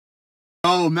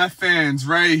Oh, Met fans,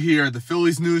 Ray here. The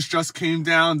Phillies news just came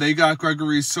down. They got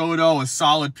Gregory Soto, a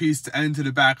solid piece to end to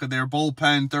the back of their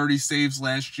bullpen. 30 saves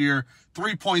last year,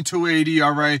 3.28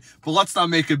 ERA. But let's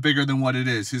not make it bigger than what it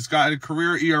is. He's got a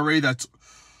career ERA that's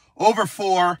over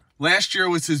 4. Last year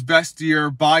was his best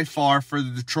year by far for the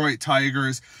Detroit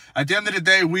Tigers. At the end of the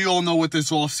day, we all know what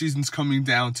this offseason's coming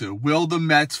down to. Will the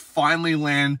Mets finally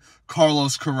land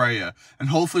Carlos Correa? And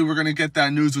hopefully we're going to get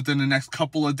that news within the next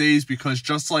couple of days, because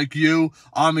just like you,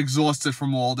 I'm exhausted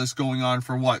from all this going on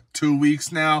for, 2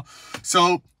 weeks now?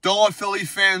 So don't let Philly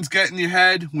fans get in your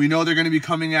head. We know they're going to be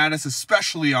coming at us,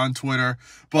 especially on Twitter.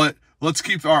 But let's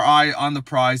keep our eye on the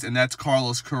prize, and that's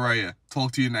Carlos Correa.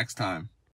 Talk to you next time.